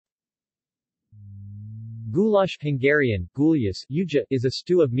Goulash Hungarian, Gulyas, is a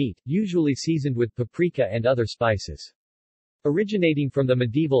stew of meat, usually seasoned with paprika and other spices. Originating from the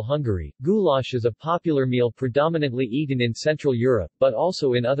medieval Hungary, goulash is a popular meal predominantly eaten in Central Europe, but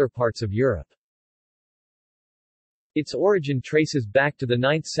also in other parts of Europe. Its origin traces back to the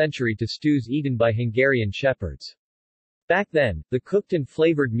 9th century to stews eaten by Hungarian shepherds. Back then, the cooked and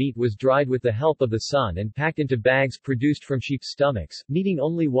flavored meat was dried with the help of the sun and packed into bags produced from sheep's stomachs, needing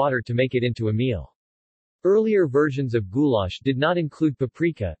only water to make it into a meal. Earlier versions of goulash did not include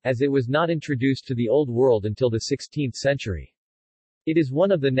paprika, as it was not introduced to the Old World until the 16th century. It is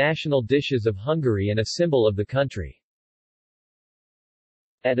one of the national dishes of Hungary and a symbol of the country.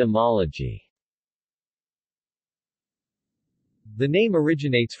 Etymology. The name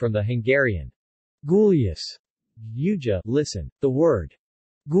originates from the Hungarian Gulyas, listen. The word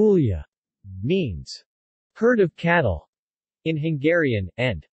Gulya means herd of cattle in Hungarian,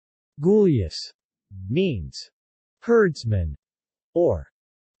 and Gulyas means herdsman or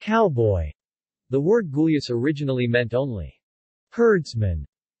cowboy. The word Gulyas originally meant only herdsman,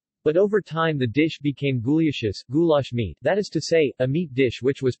 but over time the dish became gulyashus, goulash meat, that is to say, a meat dish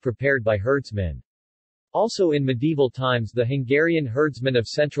which was prepared by herdsmen. Also in medieval times the Hungarian herdsmen of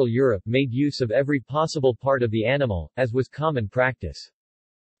Central Europe made use of every possible part of the animal, as was common practice.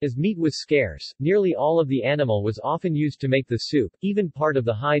 As meat was scarce, nearly all of the animal was often used to make the soup, even part of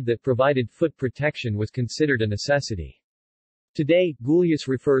the hide that provided foot protection was considered a necessity. Today, gulyas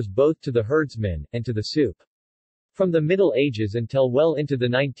refers both to the herdsmen, and to the soup. From the Middle Ages until well into the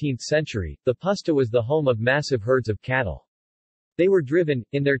 19th century, the puszta was the home of massive herds of cattle. They were driven,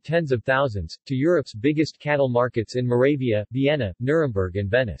 in their tens of thousands, to Europe's biggest cattle markets in Moravia, Vienna, Nuremberg and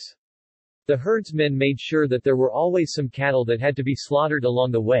Venice. The herdsmen made sure that there were always some cattle that had to be slaughtered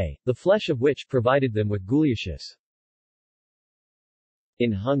along the way, the flesh of which provided them with gulyashes.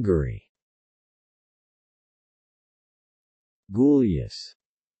 In Hungary, Gulyas.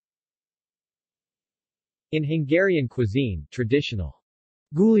 In Hungarian cuisine, traditional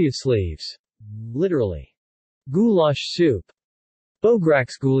Gulyasleves, literally goulash soup,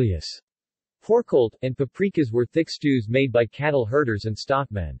 Bogracs gulyas, porkolt, and paprikas were thick stews made by cattle herders and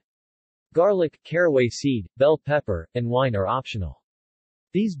stockmen. Garlic, caraway seed, bell pepper, and wine are optional.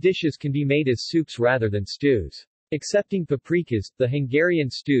 These dishes can be made as soups rather than stews. Excepting paprikas, the Hungarian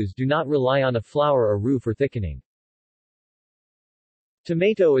stews do not rely on a flour or roux for thickening.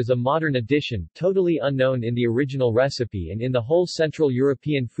 Tomato is a modern addition, totally unknown in the original recipe and in the whole Central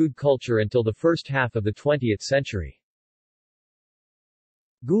European food culture until the first half of the 20th century.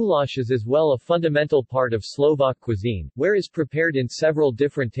 Goulash is as well a fundamental part of Slovak cuisine, where is prepared in several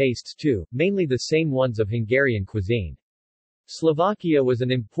different tastes too, mainly the same ones of Hungarian cuisine. Slovakia was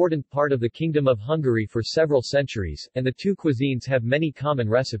an important part of the Kingdom of Hungary for several centuries, and the two cuisines have many common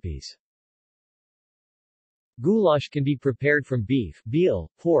recipes. Goulash can be prepared from beef,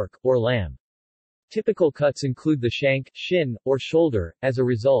 veal, pork, or lamb. Typical cuts include the shank, shin, or shoulder. As a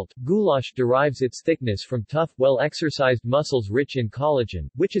result, goulash derives its thickness from tough, well-exercised muscles rich in collagen,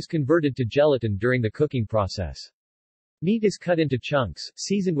 which is converted to gelatin during the cooking process. Meat is cut into chunks,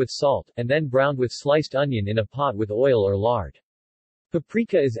 seasoned with salt, and then browned with sliced onion in a pot with oil or lard.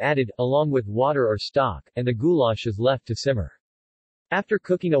 Paprika is added, along with water or stock, and the goulash is left to simmer. After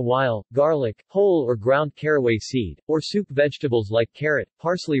cooking a while, garlic, whole or ground caraway seed, or soup vegetables like carrot,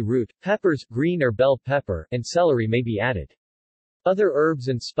 parsley root, peppers, green or bell pepper, and celery may be added. Other herbs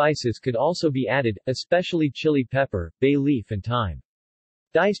and spices could also be added, especially chili pepper, bay leaf and thyme.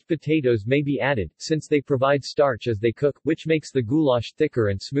 Diced potatoes may be added, since they provide starch as they cook, which makes the goulash thicker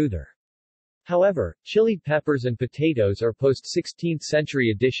and smoother. However, chili peppers and potatoes are post-16th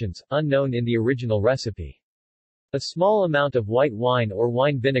century additions, unknown in the original recipe. A small amount of white wine or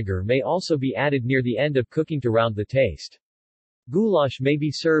wine vinegar may also be added near the end of cooking to round the taste. Goulash may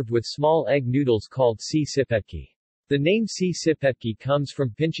be served with small egg noodles called sipetki. The name sipetki comes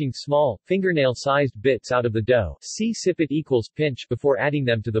from pinching small, fingernail-sized bits out of the dough. Sipet equals pinch before adding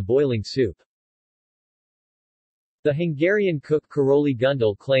them to the boiling soup. The Hungarian cook Karoli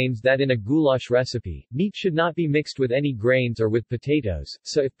Gundel claims that in a goulash recipe, meat should not be mixed with any grains or with potatoes,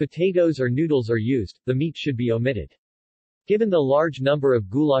 so if potatoes or noodles are used, the meat should be omitted. Given the large number of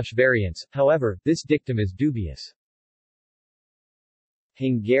goulash variants, however, this dictum is dubious.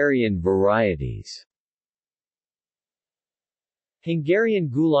 Hungarian varieties. Hungarian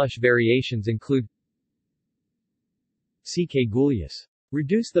goulash variations include Ck gulyas.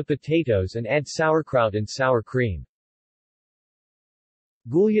 Reduce the potatoes and add sauerkraut and sour cream.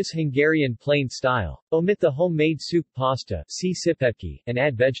 Gulyas Hungarian plain style. Omit the homemade soup pasta and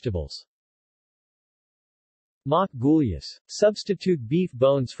add vegetables. Mock gulyas. Substitute beef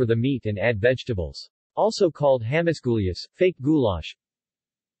bones for the meat and add vegetables. Also called hamisgoulias, fake goulash.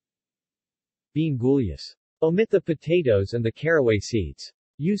 Bean goulash. Omit the potatoes and the caraway seeds.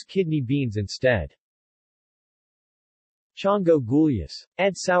 Use kidney beans instead. Chongo goulash.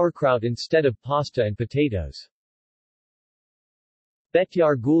 Add sauerkraut instead of pasta and potatoes.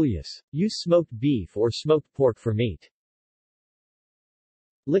 Betyar goulash. Use smoked beef or smoked pork for meat.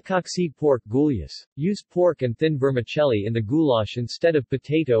 Likoksi pork goulash. Use pork and thin vermicelli in the goulash instead of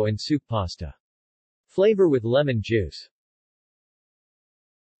potato and soup pasta. Flavor with lemon juice.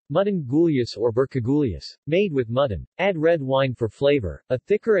 Mutton goulash or berkagoulias. Made with mutton. Add red wine for flavor. A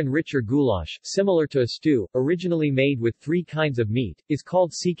thicker and richer goulash, similar to a stew, originally made with 3 kinds of meat, is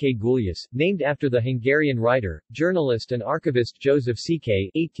called Székely goulash, named after the Hungarian writer, journalist and archivist Joseph Székely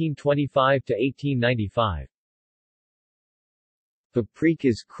 (1825–1895).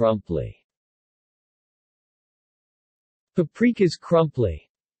 Paprikas crumpli. Paprikas crumpli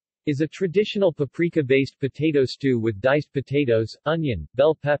is a traditional paprika-based potato stew with diced potatoes, onion,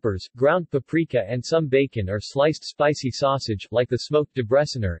 bell peppers, ground paprika and some bacon or sliced spicy sausage, like the smoked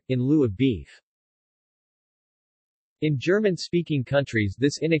Debreciner, in lieu of beef. In German-speaking countries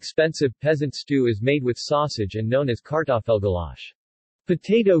this inexpensive peasant stew is made with sausage and known as Kartoffelgulasch.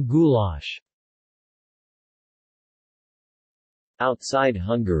 Potato goulash. Outside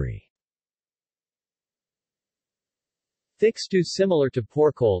Hungary. Thick stews similar to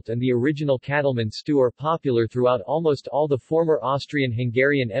porkolt and the original cattleman stew are popular throughout almost all the former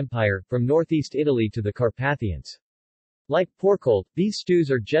Austrian-Hungarian Empire, from northeast Italy to the Carpathians. Like porkolt, these stews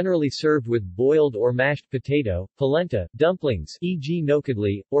are generally served with boiled or mashed potato, polenta, dumplings e.g.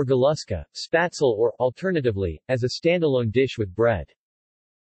 nokedli, or galuska, spatzel or, alternatively, as a standalone dish with bread.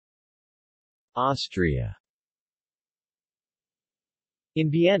 Austria. In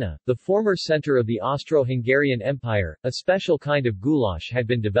Vienna, the former center of the Austro-Hungarian Empire, a special kind of goulash had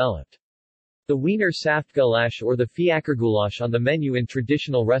been developed. The Wiener Saftgulasch or the Fiakergulasch on the menu in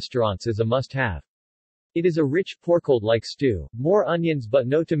traditional restaurants is a must-have. It is a rich porkolt-like stew, more onions but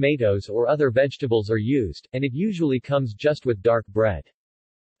no tomatoes or other vegetables are used, and it usually comes just with dark bread.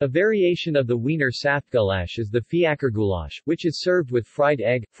 A variation of the Wiener Saftgulasch is the Fiakergulasch, which is served with fried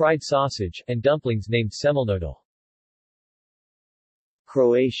egg, fried sausage, and dumplings named semmelnodel.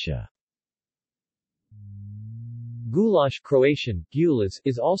 Croatia. Goulash Croatian, gulas,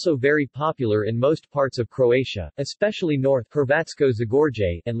 is also very popular in most parts of Croatia, especially north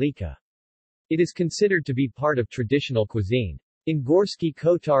Hrvatsko-Zagorje and Lika. It is considered to be part of traditional cuisine. In Gorski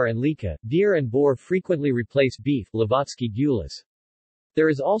Kotar and Lika, deer and boar frequently replace beef, Lavotsky gulas. There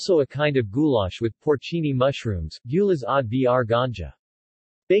is also a kind of goulash with porcini mushrooms, gulas od vr ganja.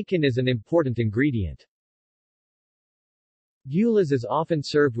 Bacon is an important ingredient. Gulas is often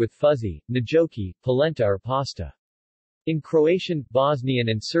served with fuzzy, najoki, polenta or pasta. In Croatian, Bosnian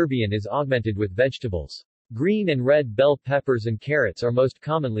and Serbian is augmented with vegetables. Green and red bell peppers and carrots are most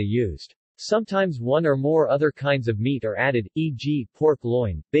commonly used. Sometimes one or more other kinds of meat are added, e.g. pork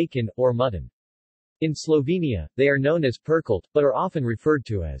loin, bacon, or mutton. In Slovenia, they are known as perkolt, but are often referred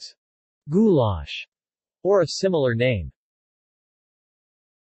to as goulash, or a similar name.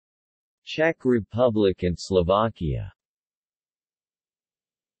 Czech Republic and Slovakia.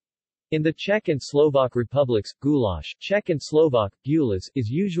 In the Czech and Slovak republics, goulash, Czech and Slovak, gulas, is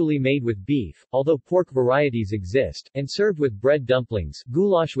usually made with beef, although pork varieties exist, and served with bread dumplings,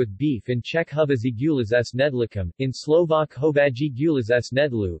 goulash with beef in Czech hovazy gulas s nedlikom, in Slovak hovagy gulas s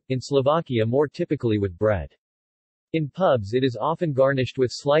nedlu, in Slovakia more typically with bread. In pubs it is often garnished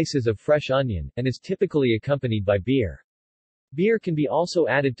with slices of fresh onion, and is typically accompanied by beer. Beer can be also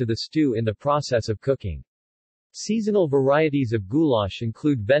added to the stew in the process of cooking. Seasonal varieties of goulash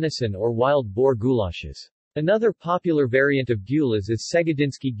include venison or wild boar goulashes. Another popular variant of gulas is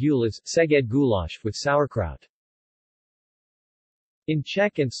Segedinsky gulas, Szeged goulash, with sauerkraut. In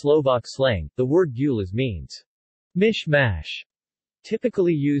Czech and Slovak slang, the word gulas means mishmash,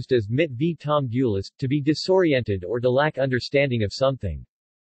 typically used as mit v tom gulas, to be disoriented or to lack understanding of something.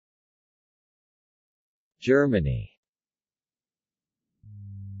 Germany.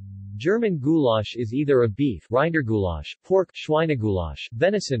 German goulash is either a beef Rindergulasch, pork Schweinegulasch,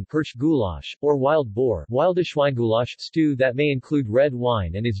 venison Hirschgulasch, or wild boar Wildeschweingulasch stew that may include red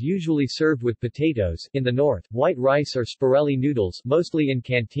wine and is usually served with potatoes in the north, white rice or spirelli noodles mostly in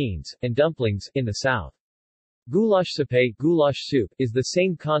canteens, and dumplings in the south. Gulaschsuppe goulash soup is the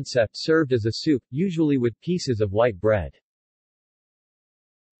same concept served as a soup, usually with pieces of white bread.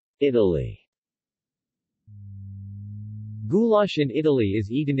 Italy. Goulash in Italy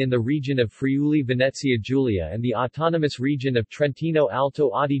is eaten in the region of Friuli-Venezia Giulia and the autonomous region of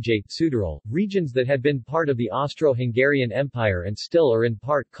Trentino-Alto Adige-Südtirol, regions that had been part of the Austro-Hungarian Empire and still are in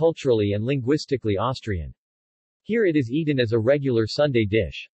part culturally and linguistically Austrian. Here it is eaten as a regular Sunday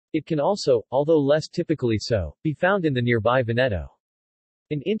dish. It can also, although less typically so, be found in the nearby Veneto.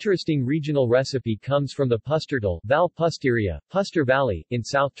 An interesting regional recipe comes from the Pustertal, Val Pusteria, Puster Valley, in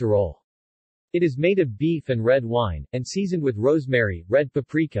South Tyrol. It is made of beef and red wine, and seasoned with rosemary, red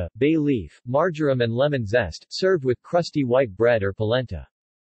paprika, bay leaf, marjoram and lemon zest, served with crusty white bread or polenta.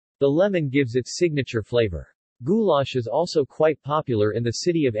 The lemon gives its signature flavor. Goulash is also quite popular in the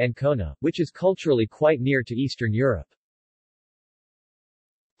city of Ancona, which is culturally quite near to Eastern Europe.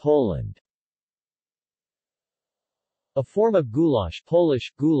 Poland. A form of goulash,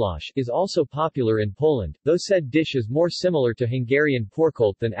 Polish, goulash, is also popular in Poland, though said dish is more similar to Hungarian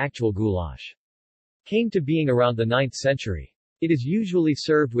porkult than actual goulash. Came to being around the 9th century. It is usually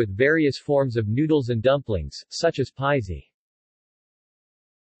served with various forms of noodles and dumplings, such as pyzi.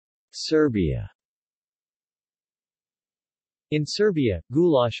 Serbia. In Serbia,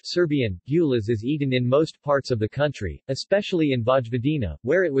 goulash, Serbian, gulas, is eaten in most parts of the country, especially in Vojvodina,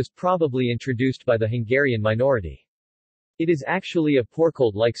 where it was probably introduced by the Hungarian minority. It is actually a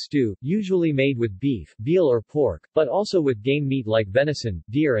porkult-like stew, usually made with beef, veal or pork, but also with game meat like venison,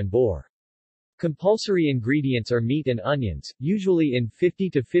 deer and boar. Compulsory ingredients are meat and onions, usually in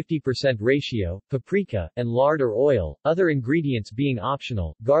 50 to 50% ratio, paprika, and lard or oil, other ingredients being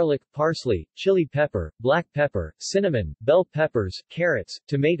optional, garlic, parsley, chili pepper, black pepper, cinnamon, bell peppers, carrots,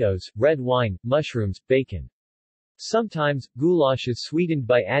 tomatoes, red wine, mushrooms, bacon. Sometimes, goulash is sweetened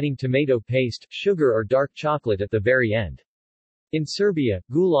by adding tomato paste, sugar or dark chocolate at the very end. In Serbia,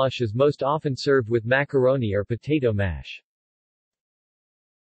 goulash is most often served with macaroni or potato mash.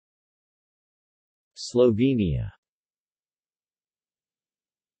 Slovenia.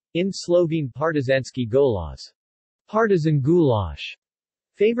 In Slovene partizanski goulash, partisan goulash,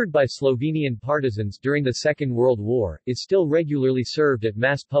 favored by Slovenian partisans during the Second World War, is still regularly served at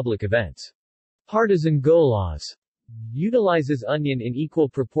mass public events. Partisan goulash utilizes onion in equal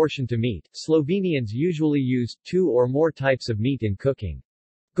proportion to meat. Slovenians usually use 2 or more types of meat in cooking.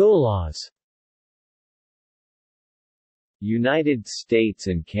 Goulash. United States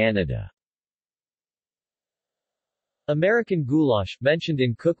and Canada. American goulash, mentioned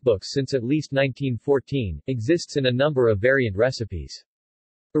in cookbooks since at least 1914, exists in a number of variant recipes.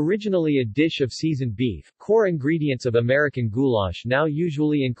 Originally a dish of seasoned beef, core ingredients of American goulash now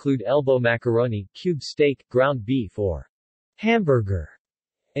usually include elbow macaroni, cube steak, ground beef or hamburger,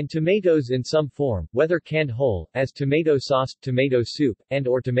 and tomatoes in some form, whether canned whole, as tomato sauce, tomato soup, and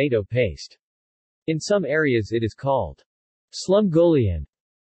or tomato paste. In some areas it is called slumgullion.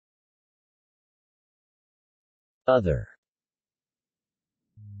 Other.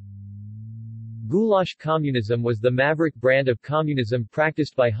 Goulash communism was the maverick brand of communism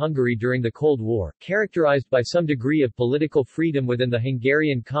practiced by Hungary during the Cold War, characterized by some degree of political freedom within the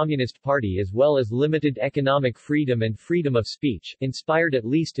Hungarian Communist Party as well as limited economic freedom and freedom of speech, inspired at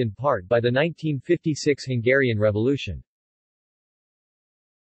least in part by the 1956 Hungarian Revolution.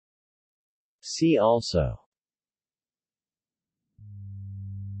 See also: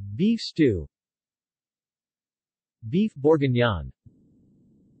 beef stew, beef bourguignon,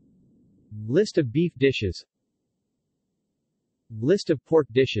 list of beef dishes, list of pork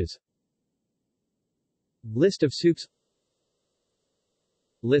dishes, list of soups,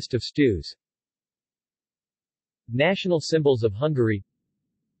 list of stews, national symbols of Hungary,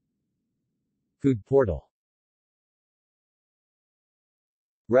 food portal.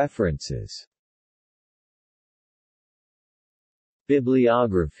 References.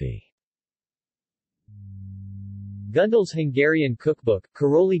 Bibliography. Gundul's Hungarian Cookbook,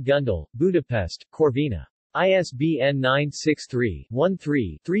 Karoli Gundul, Budapest, Corvina. ISBN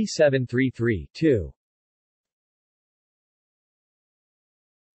 963-13-3733-2.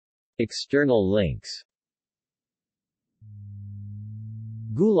 External links.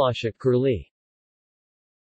 Goulash at Curlie.